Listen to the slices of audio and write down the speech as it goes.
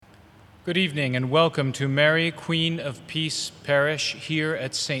Good evening and welcome to Mary, Queen of Peace Parish here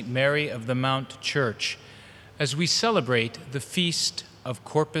at St. Mary of the Mount Church as we celebrate the feast of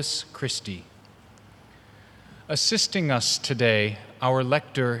Corpus Christi. Assisting us today, our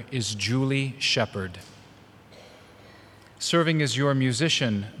lector is Julie Shepard. Serving as your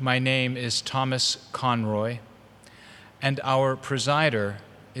musician, my name is Thomas Conroy, and our presider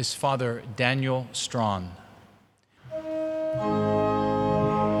is Father Daniel Strawn.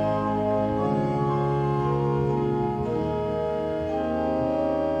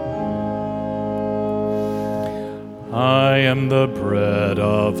 I am the bread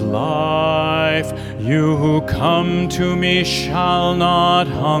of life. You who come to me shall not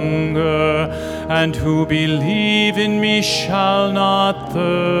hunger, and who believe in me shall not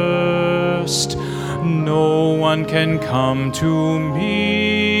thirst. No one can come to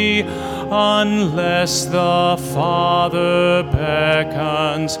me unless the Father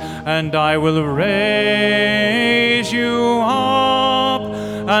beckons, and I will raise you up,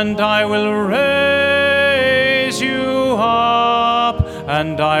 and I will raise you up,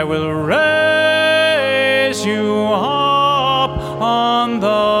 and I will raise you up on the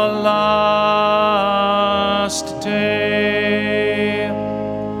last day.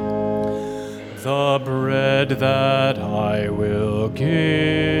 The bread that I will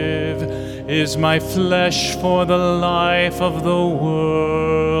give is my flesh for the life of the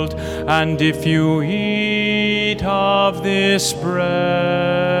world, and if you eat of this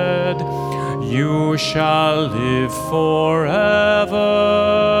bread, you shall live forever.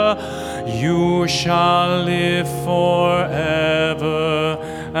 You shall live forever,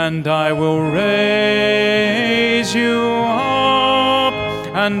 and I will raise you up,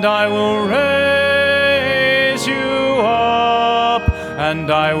 and I will raise you up, and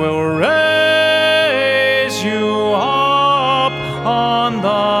I will raise you up on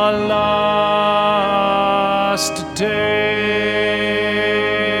the last day.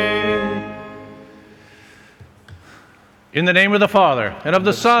 In the name of the Father, and of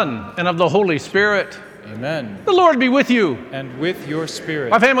the Son, and of the Holy Spirit. Amen. The Lord be with you. And with your spirit.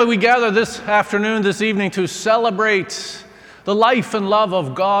 My family, we gather this afternoon, this evening, to celebrate the life and love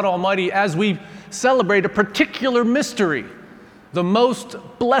of God Almighty as we celebrate a particular mystery, the most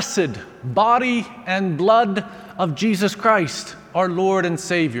blessed body and blood of Jesus Christ, our Lord and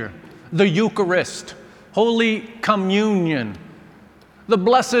Savior, the Eucharist, Holy Communion, the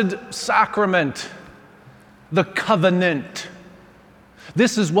Blessed Sacrament, the covenant.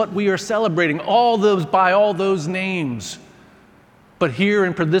 This is what we are celebrating, all those by all those names. But here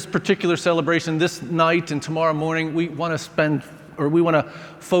in this particular celebration, this night and tomorrow morning, we want to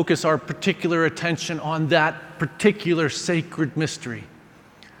focus our particular attention on that particular sacred mystery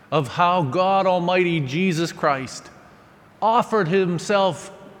of how God Almighty Jesus Christ offered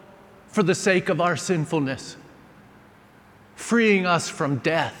himself for the sake of our sinfulness, freeing us from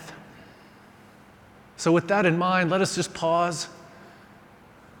death. So with that in mind, let us just pause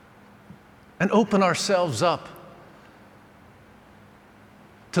and open ourselves up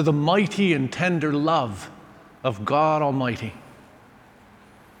to the mighty and tender love of God Almighty.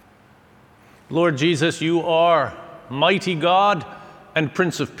 Lord Jesus, you are mighty God and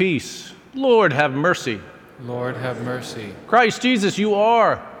Prince of Peace. Lord, have mercy. Lord, have mercy. Christ Jesus, you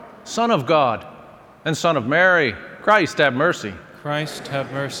are Son of God and Son of Mary. Christ, have mercy. Christ,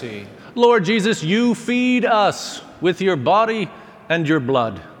 have mercy. Lord Jesus, you feed us with your body and your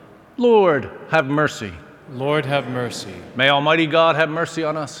blood. Lord, have mercy. Lord, have mercy. May Almighty God have mercy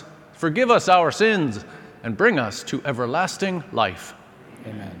on us, forgive us our sins, and bring us to everlasting life.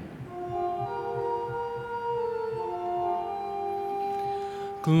 Amen.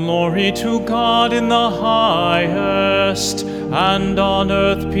 Glory to God in the highest, and on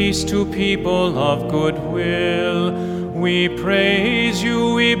earth peace to people of good will. We praise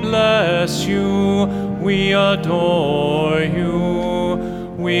you, we bless you, we adore you.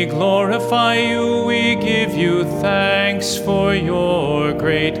 We glorify you, we give you thanks for your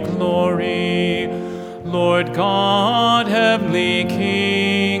great glory. Lord God, heavenly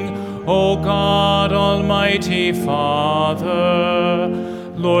King, O God, almighty Father,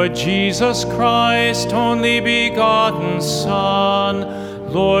 Lord Jesus Christ, only begotten Son,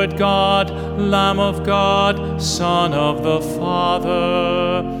 Lord God, Lamb of God, Son of the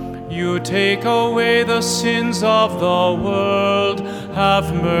Father, you take away the sins of the world,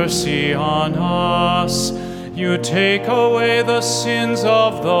 have mercy on us. You take away the sins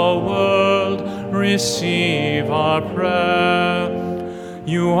of the world, receive our prayer.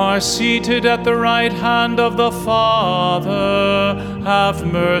 You are seated at the right hand of the Father, have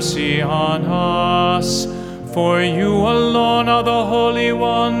mercy on us. For you alone are the Holy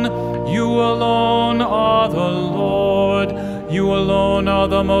One, you alone are the Lord, you alone are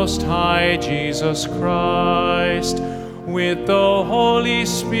the Most High, Jesus Christ, with the Holy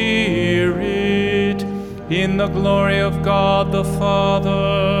Spirit, in the glory of God the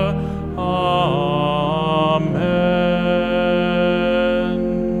Father. Amen.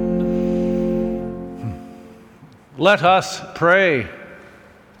 Let us pray.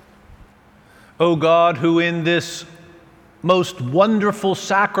 O God, who in this most wonderful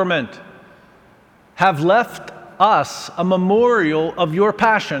sacrament have left us a memorial of your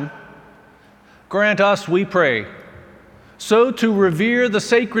passion, grant us, we pray, so to revere the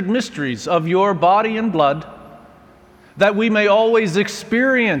sacred mysteries of your body and blood, that we may always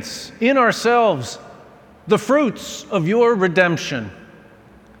experience in ourselves the fruits of your redemption,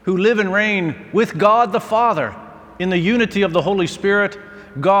 who live and reign with God the Father in the unity of the Holy Spirit,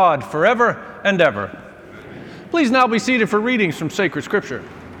 God forever and ever. Please now be seated for readings from sacred Scripture.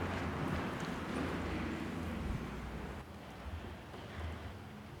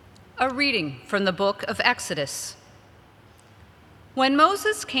 A reading from the book of Exodus. When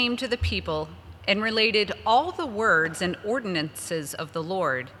Moses came to the people and related all the words and ordinances of the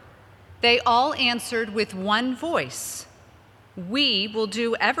Lord, they all answered with one voice, "We will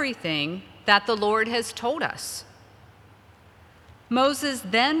do everything that the Lord has told us." Moses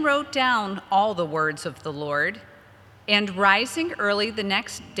then wrote down all the words of the Lord, and rising early the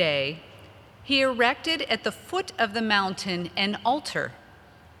next day, he erected at the foot of the mountain an altar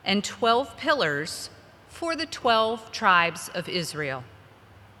and 12 pillars for the 12 tribes of Israel.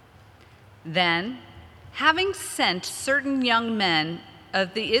 Then, having sent certain young men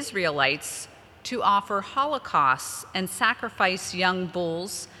of the Israelites to offer holocausts and sacrifice young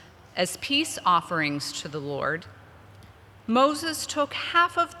bulls as peace offerings to the Lord, Moses took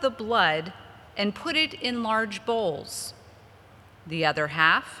half of the blood and put it in large bowls. The other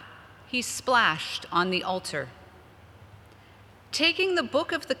half he splashed on the altar. Taking the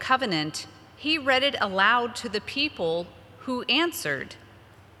book of the covenant, he read it aloud to the people, who answered,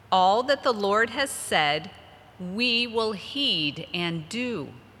 "All that the Lord has said, we will heed and do."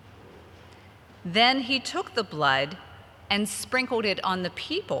 Then he took the blood and sprinkled it on the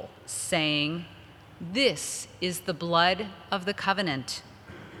people, saying, "This is the blood of the covenant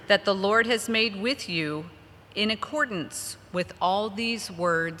that the Lord has made with you in accordance with all these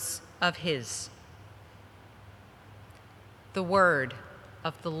words of his." The word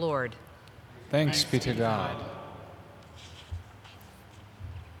of the Lord. Thanks be to God.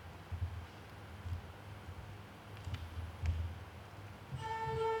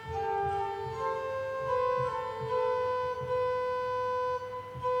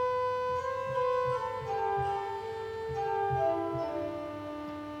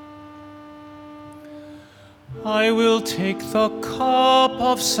 I will take the cup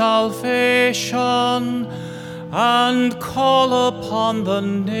of salvation and call upon the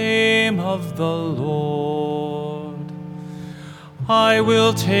name of the Lord. I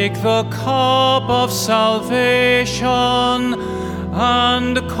will take the cup of salvation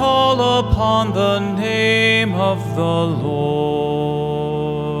and call upon the name of the Lord.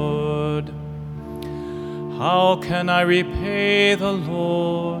 How can I repay the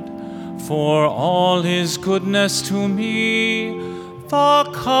Lord for all his goodness to me? The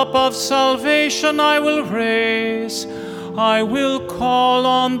cup of salvation I will raise. I will call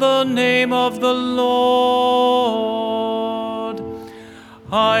on the name of the Lord.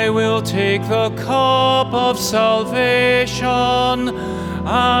 I will take the cup of salvation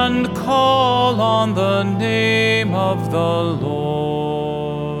and call on the name of the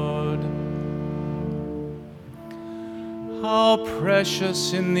Lord. How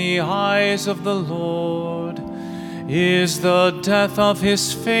precious in the eyes of the Lord is the death of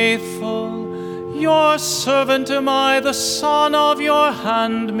his faithful. Your servant am I, the son of your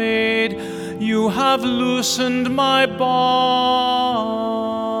handmaid. You have loosened my bonds.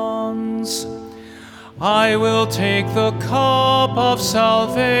 I will take the cup of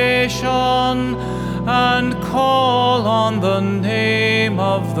salvation and call on the name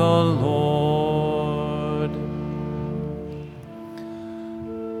of the Lord.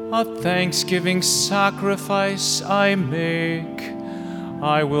 A thanksgiving sacrifice I make.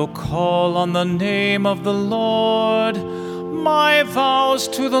 I will call on the name of the Lord. My vows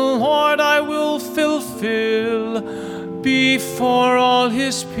to the Lord I will fulfill before all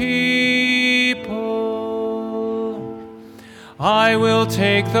his people. I will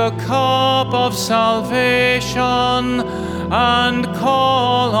take the cup of salvation and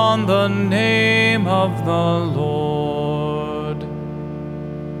call on the name of the Lord.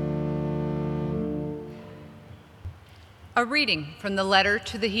 A reading from the letter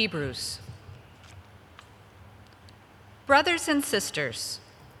to the Hebrews. Brothers and sisters,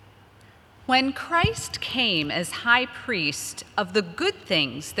 when Christ came as high priest of the good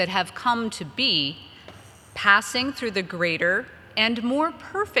things that have come to be, passing through the greater and more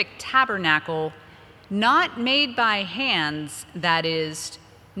perfect tabernacle, not made by hands, that is,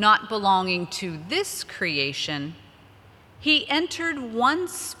 not belonging to this creation, he entered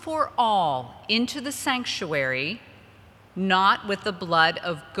once for all into the sanctuary, not with the blood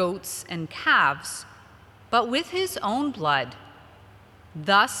of goats and calves, but with his own blood,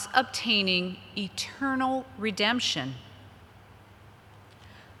 thus obtaining eternal redemption.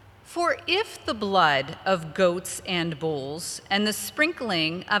 For if the blood of goats and bulls and the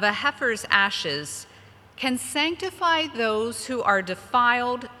sprinkling of a heifer's ashes can sanctify those who are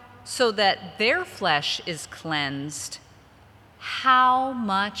defiled so that their flesh is cleansed, how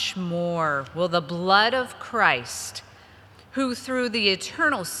much more will the blood of Christ, who through the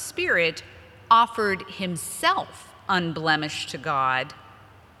eternal Spirit offered himself unblemished to God,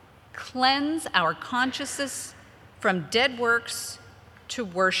 cleanse our consciences from dead works to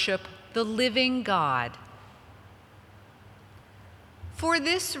worship the living God. For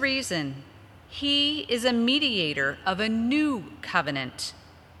this reason, he is a mediator of a new covenant,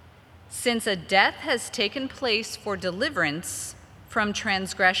 since a death has taken place for deliverance from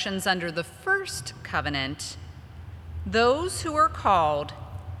transgressions under the first covenant. Those who are called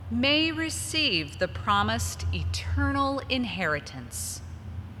may receive the promised eternal inheritance.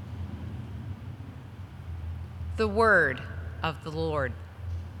 The word of the Lord.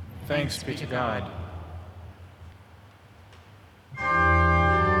 Thanks be to God.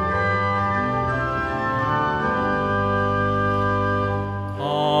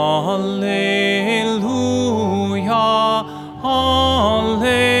 Alleluia, alleluia,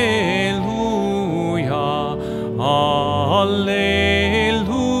 alleluia,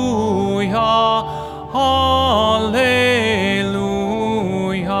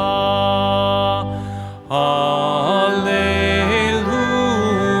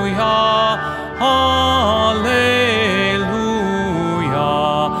 alleluia, alleluia,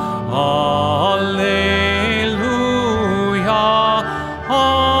 alleluia,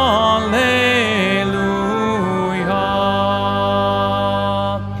 alleluia.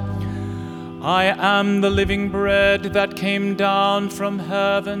 I am the living bread that came down from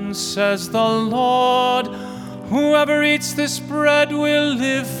heaven, says the Lord. Whoever eats this bread will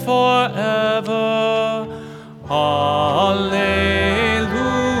live forever. Alleluia,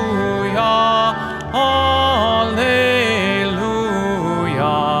 alleluia,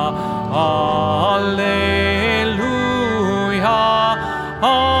 alleluia,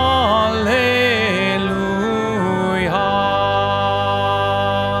 alleluia.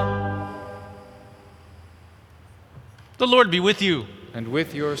 The Lord be with you. And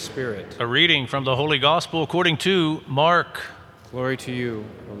with your spirit. A reading from the Holy Gospel according to Mark. Glory to you,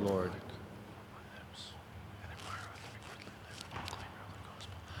 O Lord.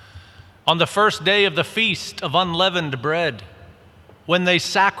 On the first day of the feast of unleavened bread, when they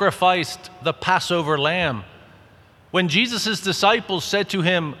sacrificed the Passover lamb, when Jesus' disciples said to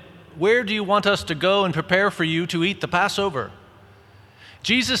him, "Where do you want us to go and prepare for you to eat the Passover?"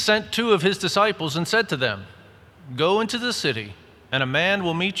 Jesus sent 2 of his disciples and said to them, "Go into the city, and a man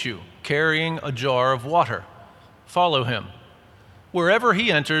will meet you, carrying a jar of water. Follow him. Wherever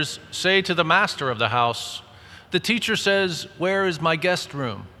he enters, say to the master of the house, 'The teacher says, where is my guest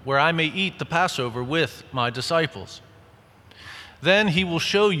room, where I may eat the Passover with my disciples?' Then he will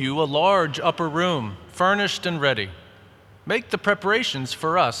show you a large upper room, furnished and ready. Make the preparations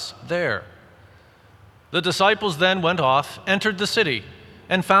for us there." The disciples then went off, entered the city,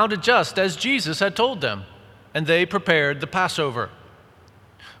 and found it just as Jesus had told them, and they prepared the Passover.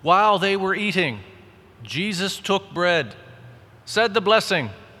 While they were eating, Jesus took bread, said the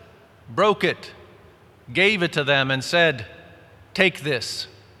blessing, broke it, gave it to them, and said, "Take this.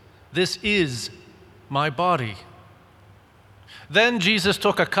 This is my body." Then Jesus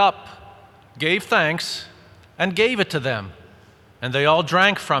took a cup, gave thanks, and gave it to them, and they all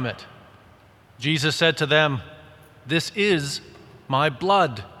drank from it. Jesus said to them, "This is my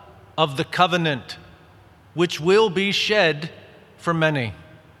blood of the covenant, which will be shed for many.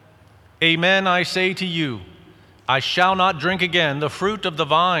 Amen, I say to you, I shall not drink again the fruit of the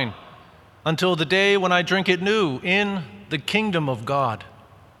vine until the day when I drink it new in the kingdom of God."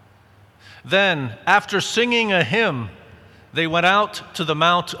 Then, after singing a hymn, they went out to the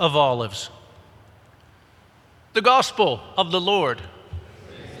Mount of Olives. The Gospel of the Lord.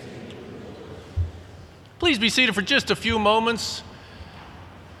 Please be seated for just a few moments.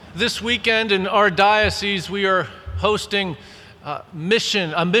 This weekend in our diocese, we are hosting a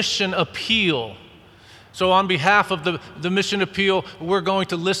mission appeal. So on behalf of the mission appeal, we're going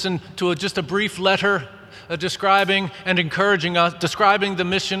to listen to just a brief letter describing and encouraging us, describing the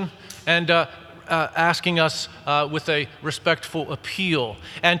mission and asking us with a respectful appeal.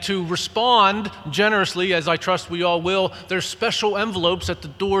 And to respond generously, as I trust we all will, there's special envelopes at the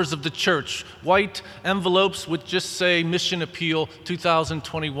doors of the church, white envelopes which just say Mission Appeal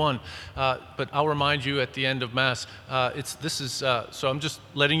 2021. But I'll remind you at the end of Mass, so I'm just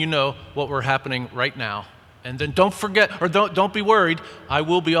letting you know what we're happening right now. And then don't forget, or don't be worried, I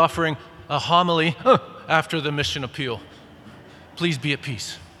will be offering a homily after the Mission Appeal. Please be at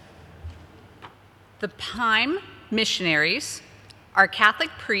peace. The Pime missionaries are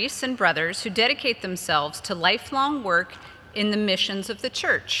Catholic priests and brothers who dedicate themselves to lifelong work in the missions of the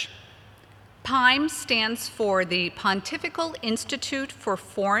Church. Pime stands for the Pontifical Institute for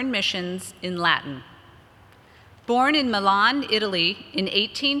Foreign Missions in Latin. Born in Milan, Italy in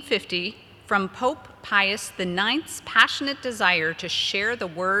 1850, from Pope Pius IX's passionate desire to share the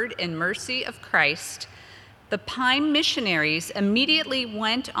word and mercy of Christ, the Pime missionaries immediately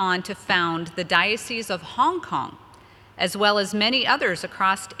went on to found the Diocese of Hong Kong, as well as many others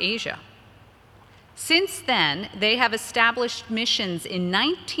across Asia. Since then, they have established missions in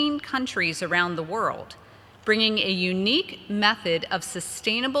 19 countries around the world, bringing a unique method of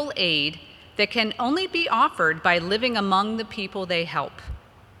sustainable aid that can only be offered by living among the people they help.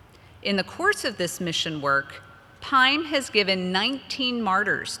 In the course of this mission work, Pime has given 19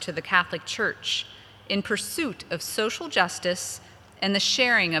 martyrs to the Catholic Church in pursuit of social justice and the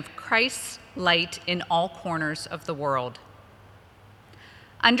sharing of Christ's light in all corners of the world.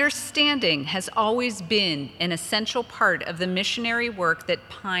 Understanding has always been an essential part of the missionary work that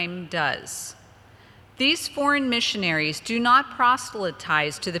Pime does. These foreign missionaries do not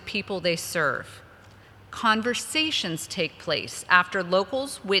proselytize to the people they serve. Conversations take place after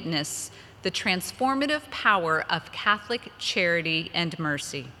locals witness the transformative power of Catholic charity and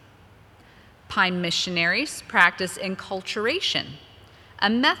mercy. Pime missionaries practice enculturation, a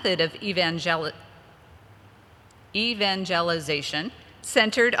method of evangelization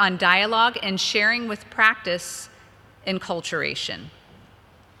centered on dialogue and sharing with practice enculturation,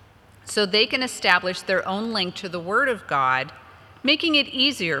 so they can establish their own link to the Word of God, making it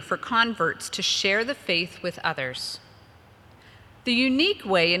easier for converts to share the faith with others. The unique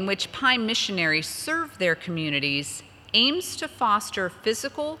way in which Pime missionaries serve their communities aims to foster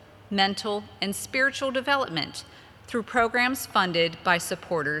physical, mental, and spiritual development through programs funded by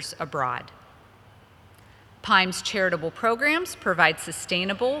supporters abroad. Pime's charitable programs provide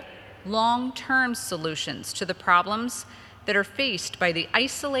sustainable, long-term solutions to the problems that are faced by the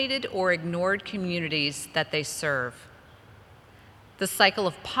isolated or ignored communities that they serve. The cycle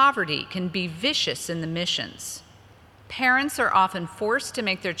of poverty can be vicious in the missions. Parents are often forced to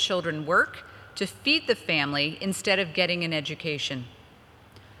make their children work to feed the family instead of getting an education.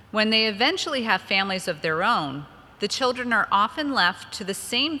 When they eventually have families of their own, the children are often left to the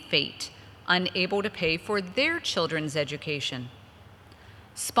same fate, unable to pay for their children's education.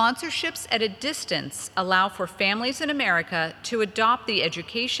 Sponsorships at a distance allow for families in America to adopt the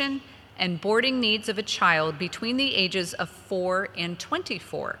education and boarding needs of a child between the ages of 4 and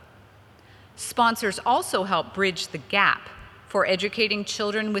 24. Sponsors also help bridge the gap for educating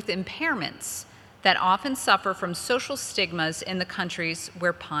children with impairments that often suffer from social stigmas in the countries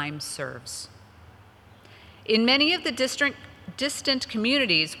where Pime serves. In many of the distant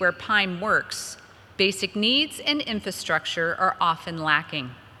communities where Pime works, basic needs and infrastructure are often lacking.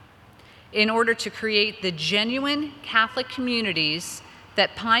 In order to create the genuine Catholic communities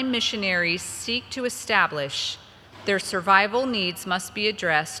that Pime missionaries seek to establish, their survival needs must be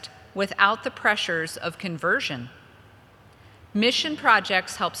addressed without the pressures of conversion. Mission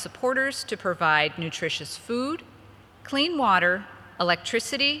projects help supporters to provide nutritious food, clean water,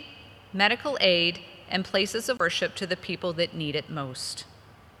 electricity, medical aid, and places of worship to the people that need it most.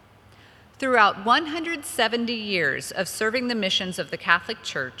 Throughout 170 years of serving the missions of the Catholic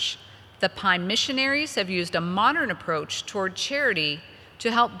Church, the Pime missionaries have used a modern approach toward charity to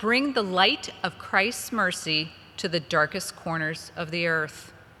help bring the light of Christ's mercy to the darkest corners of the earth.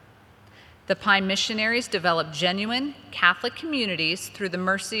 The Pime missionaries developed genuine Catholic communities through the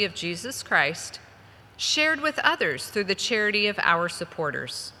mercy of Jesus Christ, shared with others through the charity of our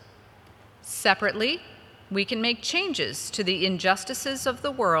supporters. Separately, we can make changes to the injustices of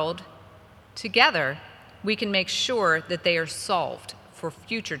the world. Together, we can make sure that they are solved for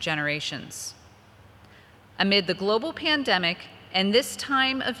future generations. Amid the global pandemic and this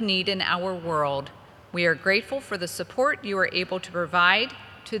time of need in our world, we are grateful for the support you are able to provide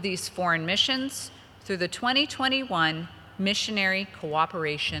to these foreign missions through the 2021 Missionary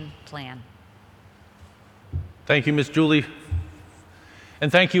Cooperation Plan. Thank you, Ms. Julie.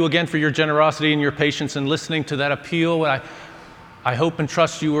 And thank you again for your generosity and your patience in listening to that appeal. I hope and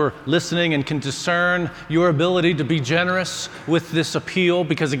trust you are listening and can discern your ability to be generous with this appeal,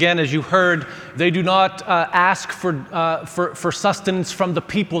 because again, as you heard, they do not ask for sustenance from the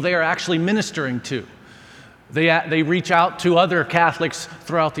people they are actually ministering to. They reach out to other Catholics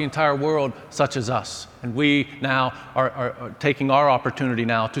throughout the entire world, such as us. And we now are taking our opportunity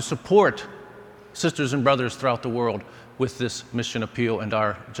now to support sisters and brothers throughout the world with this mission appeal and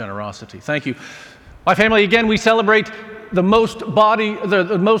our generosity. Thank you. My family, again, we celebrate the most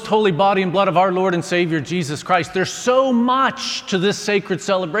holy body and blood of our Lord and Savior, Jesus Christ. There's so much to this sacred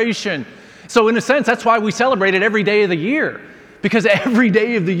celebration. So in a sense, that's why we celebrate it every day of the year, because every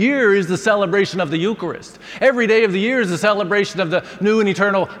day of the year is the celebration of the Eucharist. Every day of the year is the celebration of the new and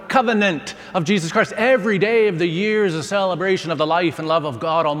eternal covenant of Jesus Christ. Every day of the year is a celebration of the life and love of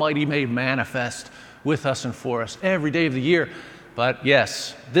God Almighty made manifest with us and for us. Every day of the year. But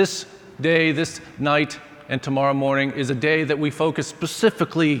yes, this day, this night, and tomorrow morning is a day that we focus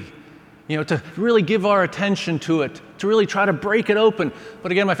specifically, to really give our attention to it, to really try to break it open.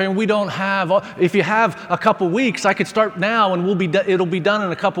 But again, my friend, we don't have, if you have a couple weeks, I could start now and it'll be done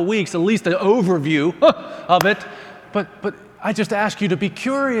in a couple weeks, at least an overview of it. But I just ask you to be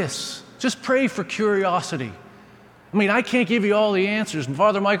curious. Just pray for curiosity. I mean, I can't give you all the answers, and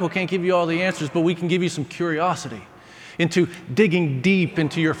Father Michael can't give you all the answers, but we can give you some curiosity into digging deep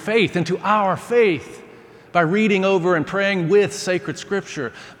into your faith, into our faith, by reading over and praying with sacred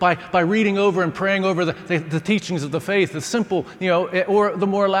scripture, by reading over and praying over the teachings of the faith, the simple, or the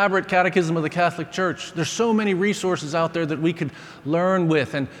more elaborate catechism of the Catholic Church. There's so many resources out there that we could learn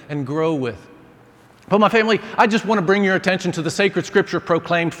with and grow with. But my family, I just want to bring your attention to the sacred scripture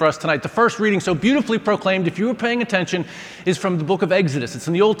proclaimed for us tonight. The first reading, so beautifully proclaimed, if you were paying attention, is from the book of Exodus. It's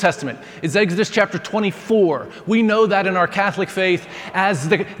in the Old Testament. It's Exodus chapter 24. We know that in our Catholic faith as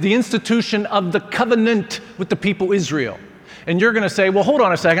the institution of the covenant with the people Israel. And you're going to say, well, hold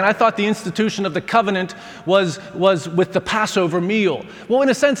on a second. I thought the institution of the covenant was with the Passover meal. Well, in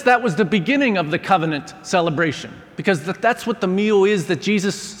a sense, that was the beginning of the covenant celebration, because that's what the meal is that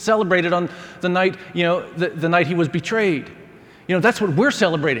Jesus celebrated on the night, the night he was betrayed. That's what we're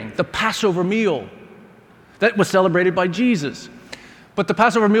celebrating, the Passover meal that was celebrated by Jesus. But the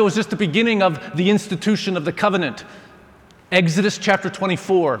Passover meal was just the beginning of the institution of the covenant. Exodus chapter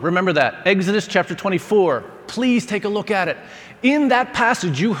 24, remember that, Exodus chapter 24. Please take a look at it. In that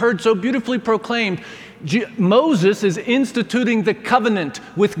passage you heard so beautifully proclaimed, Moses is instituting the covenant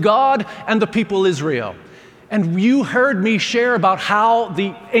with God and the people Israel. And you heard me share about how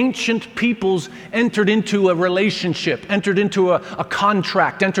the ancient peoples entered into a relationship, entered into a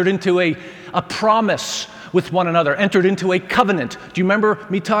contract, entered into a promise with one another, entered into a covenant. Do you remember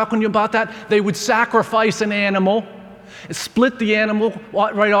me talking to you about that? They would sacrifice an animal, split the animal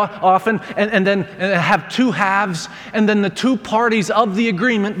right often, and then have two halves, and then the two parties of the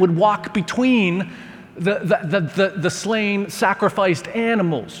agreement would walk between the slain, sacrificed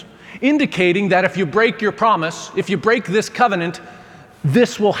animals, indicating that if you break your promise, if you break this covenant,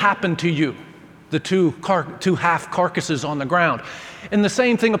 this will happen to you, the two half carcasses on the ground. And the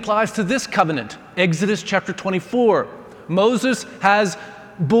same thing applies to this covenant. Exodus chapter 24. Moses has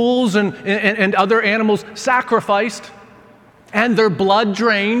bulls and other animals sacrificed, and their blood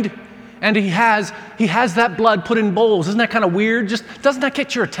drained, and he has that blood put in bowls. Isn't that kind of weird? Doesn't that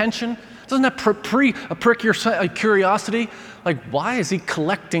get your attention? Doesn't that prick your curiosity? Like, why is he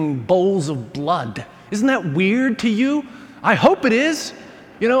collecting bowls of blood? Isn't that weird to you? I hope it is,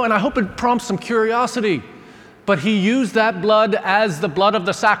 and I hope it prompts some curiosity. But he used that blood as the blood of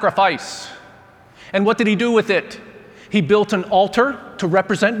the sacrifice. And what did he do with it? He built an altar to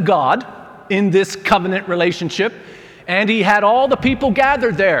represent God in this covenant relationship. And he had all the people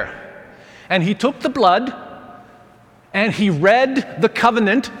gathered there. And he took the blood and he read the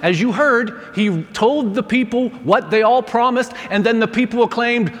covenant, as you heard. He told the people what they all promised, and then the people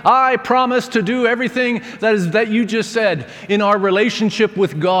acclaimed, I promise to do everything that you just said in our relationship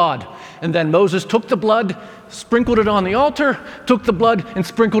with God. And then Moses took the blood, sprinkled it on the altar, took the blood and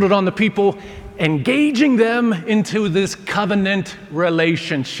sprinkled it on the people, engaging them into this covenant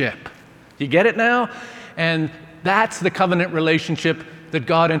relationship. You get it now? And that's the covenant relationship that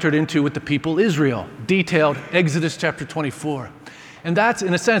God entered into with the people Israel, detailed Exodus chapter 24. And that's,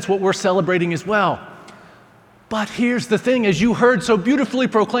 in a sense, what we're celebrating as well. But here's the thing, as you heard so beautifully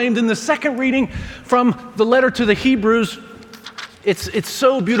proclaimed in the second reading from the letter to the Hebrews, It's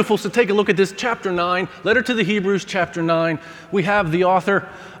so beautiful. So take a look at this, chapter 9, letter to the Hebrews, chapter 9. We have the author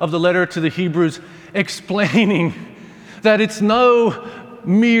of the letter to the Hebrews explaining that it's no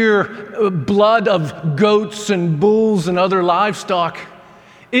mere blood of goats and bulls and other livestock.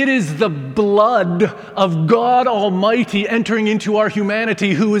 It is the blood of God Almighty entering into our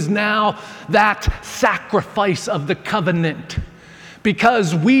humanity, who is now that sacrifice of the covenant.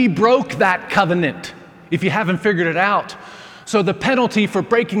 Because we broke that covenant, if you haven't figured it out. So the penalty for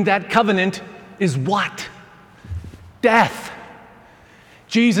breaking that covenant is what? Death.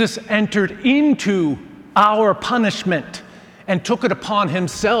 Jesus entered into our punishment and took it upon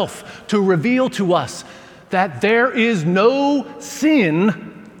himself to reveal to us that there is no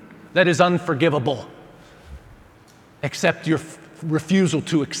sin that is unforgivable except your refusal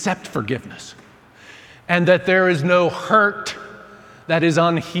to accept forgiveness, and that there is no hurt that is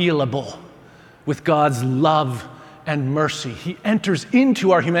unhealable with God's love and mercy. He enters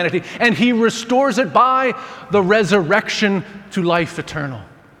into our humanity and he restores it by the resurrection to life eternal.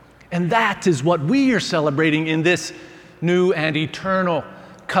 And that is what we are celebrating in this new and eternal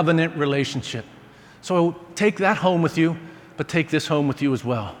covenant relationship. So take that home with you, but take this home with you as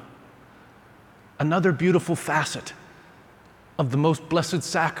well. Another beautiful facet of the most blessed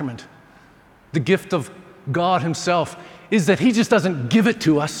sacrament, the gift of God himself, is that he just doesn't give it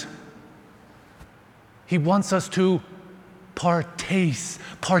to us. He wants us to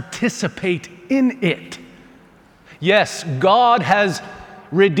participate in it. Yes, God has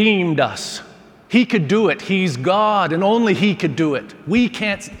redeemed us. He could do it. He's God, and only he could do it. We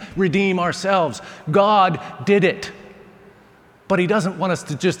can't redeem ourselves. God did it. But he doesn't want us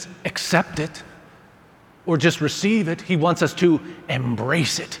to just accept it or just receive it. He wants us to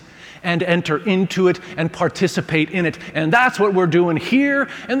embrace it and enter into it and participate in it. And that's what we're doing here,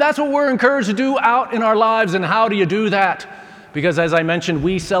 and that's what we're encouraged to do out in our lives. And how do you do that? Because as I mentioned,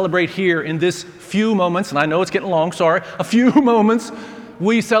 we celebrate here in this few moments, and I know it's getting long, sorry, a few moments.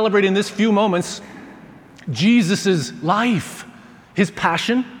 We celebrate in this few moments Jesus' life, his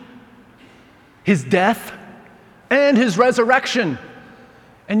passion, his death, and his resurrection.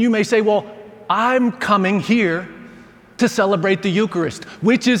 And you may say, well, I'm coming here to celebrate the Eucharist,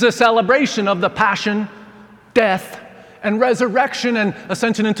 which is a celebration of the passion, death, and resurrection and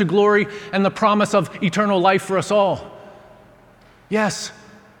ascension into glory and the promise of eternal life for us all. Yes,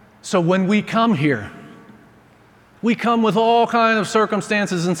 so when we come here, we come with all kinds of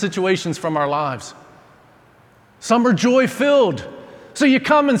circumstances and situations from our lives. Some are joy-filled, so you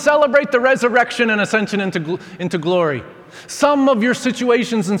come and celebrate the resurrection and ascension into glory. Some of your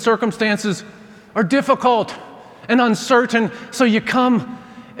situations and circumstances are difficult and uncertain, so you come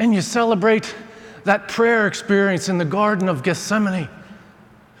and you celebrate that prayer experience in the Garden of Gethsemane.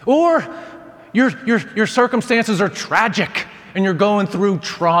 Or your circumstances are tragic and you're going through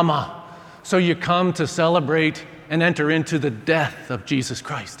trauma, so you come to celebrate and enter into the death of Jesus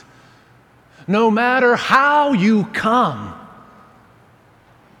Christ. No matter how you come,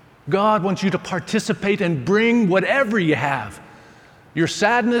 God wants you to participate and bring whatever you have, your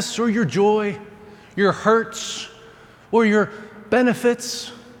sadness or your joy, your hurts or your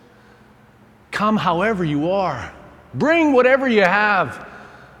benefits. Come however you are. Bring whatever you have.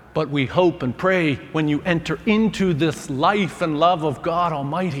 But we hope and pray when you enter into this life and love of God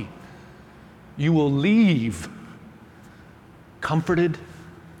Almighty, you will leave comforted,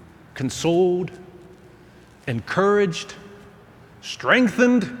 consoled, encouraged,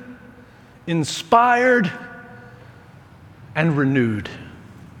 strengthened, inspired, and renewed.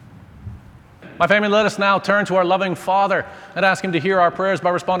 My family, let us now turn to our loving Father and ask him to hear our prayers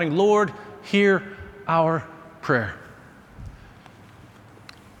by responding, Lord, hear our prayer.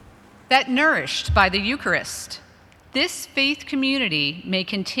 That nourished by the Eucharist, this faith community may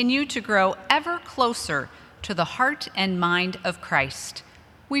continue to grow ever closer to the heart and mind of Christ.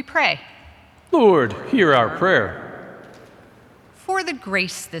 We pray. Lord, hear our prayer. For the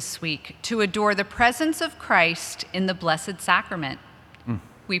grace this week to adore the presence of Christ in the Blessed Sacrament,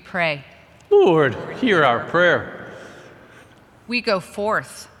 we pray. Lord, hear our prayer. We go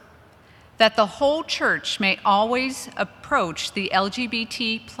forth, that the whole church may always approach the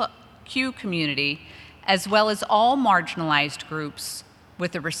LGBTQ community, as well as all marginalized groups,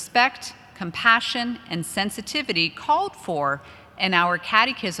 with the respect, compassion, and sensitivity called for in our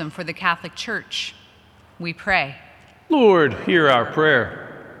Catechism for the Catholic Church. We pray. Lord, hear our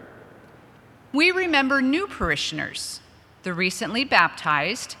prayer. We remember new parishioners, the recently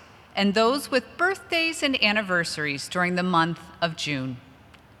baptized, and those with birthdays and anniversaries during the month of June.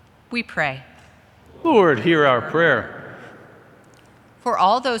 We pray. Lord, hear our prayer. For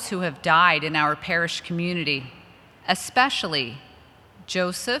all those who have died in our parish community, especially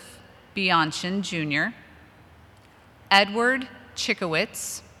Joseph Bianchin Jr., Edward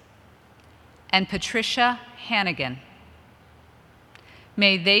Chickowitz, and Patricia Hannigan.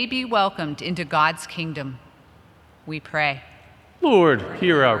 May they be welcomed into God's kingdom, we pray. Lord,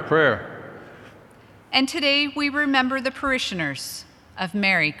 hear our prayer. And today we remember the parishioners of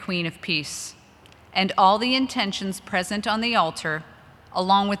Mary, Queen of Peace, and all the intentions present on the altar,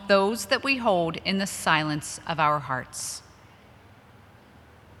 along with those that we hold in the silence of our hearts.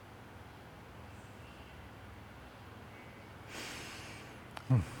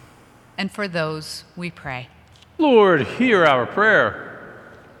 And for those we pray. Lord, hear our prayer.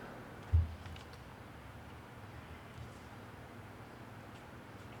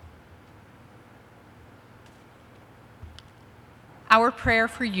 Our prayer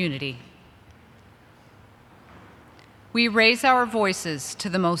for unity. We raise our voices to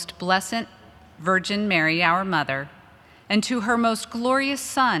the most blessed Virgin Mary, our Mother, and to her most glorious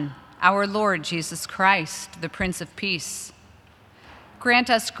Son, our Lord Jesus Christ, the Prince of Peace.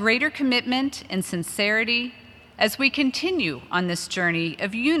 Grant us greater commitment and sincerity as we continue on this journey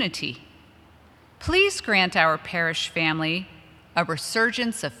of unity. Please grant our parish family a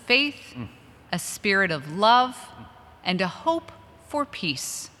resurgence of faith, a spirit of love, and a hope for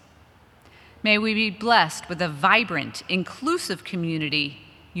peace. May we be blessed with a vibrant, inclusive community,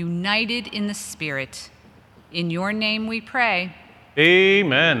 united in the Spirit. In your name we pray.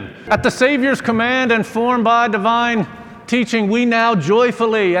 Amen. At the Savior's command and formed by divine teaching, we now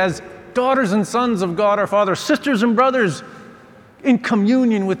joyfully, as daughters and sons of God our Father, sisters and brothers in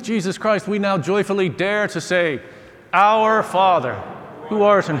communion with Jesus Christ, we now joyfully dare to say, Our Father, who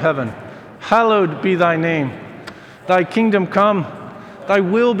art in heaven, hallowed be thy name. Thy kingdom come, thy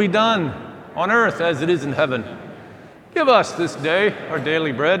will be done on earth as it is in heaven. Give us this day our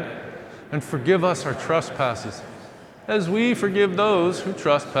daily bread, and forgive us our trespasses, as we forgive those who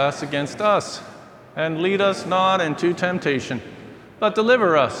trespass against us. And lead us not into temptation, but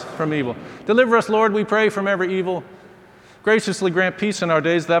deliver us from evil. Deliver us, Lord, we pray, from every evil. Graciously grant peace in our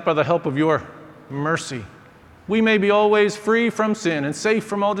days, that by the help of your mercy we may be always free from sin and safe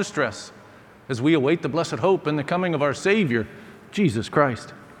from all distress, as we await the blessed hope and the coming of our Savior, Jesus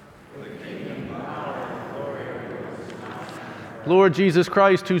Christ. Lord Jesus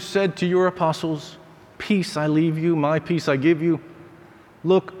Christ, who said to your apostles, Peace I leave you, my peace I give you,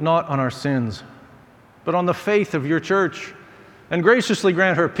 look not on our sins, but on the faith of your church, and graciously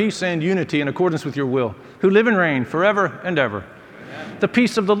grant her peace and unity in accordance with your will, who live and reign forever and ever. Amen. The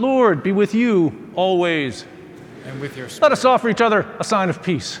peace of the Lord be with you always. And with your spirit. Let us offer each other a sign of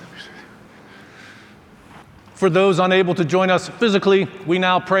peace. For those unable to join us physically, we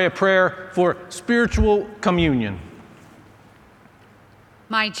now pray a prayer for spiritual communion.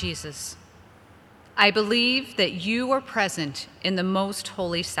 My Jesus, I believe that you are present in the most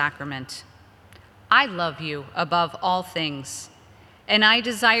holy sacrament. I love you above all things, and I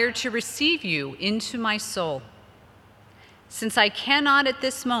desire to receive you into my soul. Since I cannot at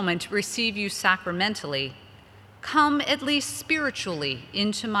this moment receive you sacramentally, come at least spiritually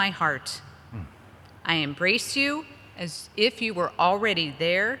into my heart. I embrace you as if you were already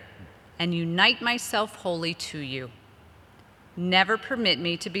there and unite myself wholly to you. Never permit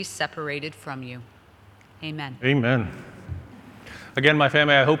me to be separated from you. Amen. Amen. Again, my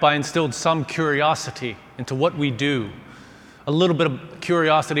family, I hope I instilled some curiosity into what we do, a little bit of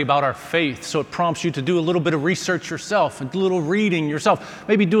curiosity about our faith, so it prompts you to do a little bit of research yourself and a little reading yourself.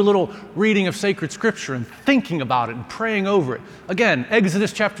 Maybe do a little reading of sacred scripture and thinking about it and praying over it. Again,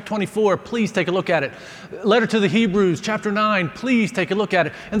 Exodus chapter 24, please take a look at it. Letter to the Hebrews chapter 9, please take a look at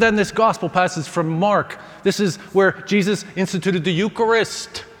it. And then this gospel passage from Mark. This is where Jesus instituted the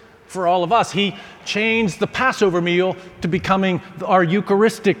Eucharist for all of us. He changed the Passover meal to becoming our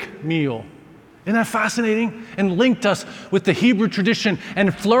Eucharistic meal. Isn't that fascinating? And linked us with the Hebrew tradition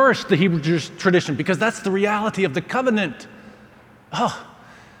and flourished the Hebrew tradition, because that's the reality of the covenant.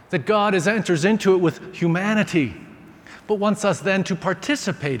 That God enters into it with humanity, but wants us then to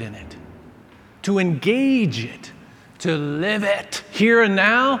participate in it, to engage it, to live it here and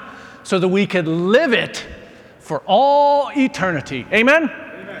now, so that we can live it for all eternity. Amen?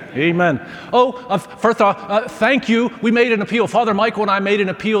 Amen. First off, thank you. We made an appeal. Father Michael and I made an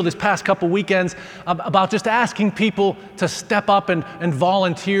appeal this past couple weekends about just asking people to step up and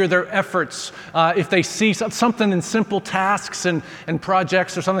volunteer their efforts. If they see something in simple tasks and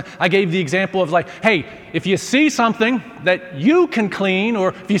projects or something. I gave the example of hey, if you see something that you can clean, or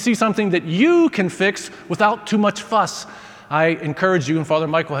if you see something that you can fix without too much fuss, I encourage you, and Father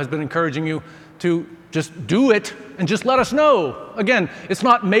Michael has been encouraging you, to Just do it and just let us know. Again, it's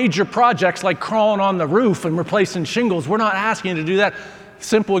not major projects like crawling on the roof and replacing shingles. We're not asking you to do that.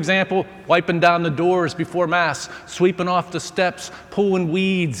 Simple example, wiping down the doors before Mass, sweeping off the steps, pulling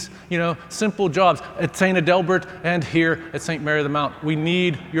weeds, simple jobs at St. Adelbert and here at St. Mary of the Mount. We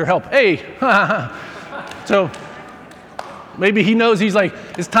need your help. Hey, so maybe he knows he's like,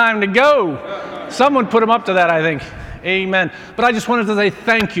 it's time to go. Someone put him up to that, I think. Amen. But I just wanted to say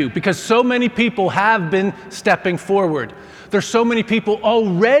thank you because so many people have been stepping forward. There's so many people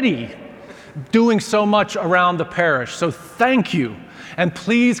already doing so much around the parish. So thank you. And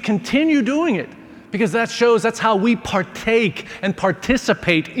please continue doing it because that's how we partake and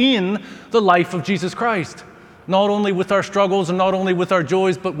participate in the life of Jesus Christ. Not only with our struggles and not only with our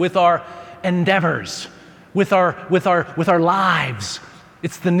joys, but with our endeavors, with our lives.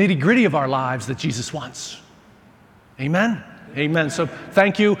 It's the nitty-gritty of our lives that Jesus wants. Amen? Amen. So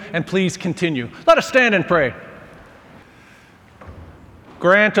thank you, and please continue. Let us stand and pray.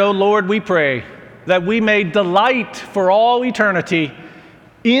 Grant, O Lord, we pray, that we may delight for all eternity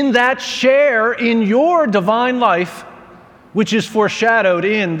in that share in your divine life, which is foreshadowed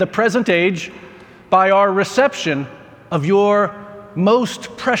in the present age by our reception of your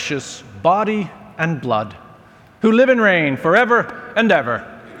most precious body and blood, who live and reign forever and ever.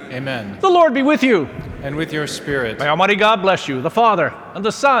 Amen. The Lord be with you. And with your spirit. May Almighty God bless you, the Father, and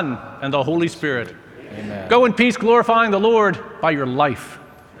the Son, and the Holy Spirit. Amen. Go in peace, glorifying the Lord by your life.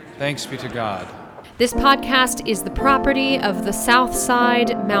 Thanks be to God. This podcast is the property of the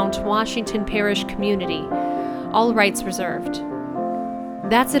Southside Mount Washington Parish community. All rights reserved.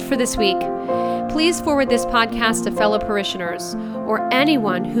 That's it for this week. Please forward this podcast to fellow parishioners or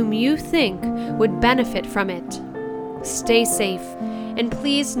anyone whom you think would benefit from it. Stay safe, and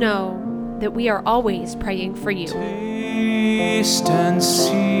please know that we are always praying for you. Taste and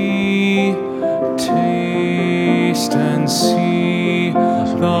see,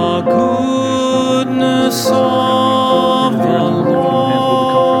 the goodness of the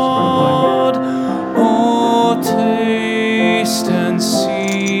Lord. Oh, taste and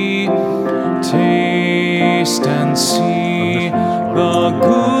see, the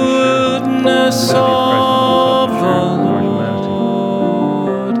goodness of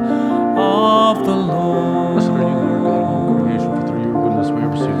the Lord,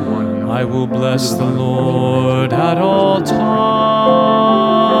 I will bless the Lord at all times.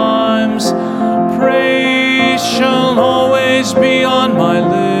 Praise shall always be on my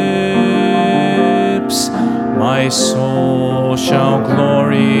lips. My soul shall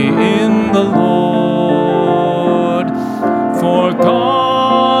glory in the Lord. For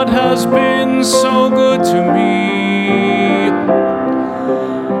God has been so good to me.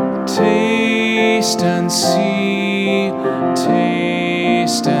 Taste and see,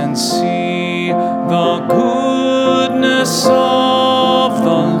 the good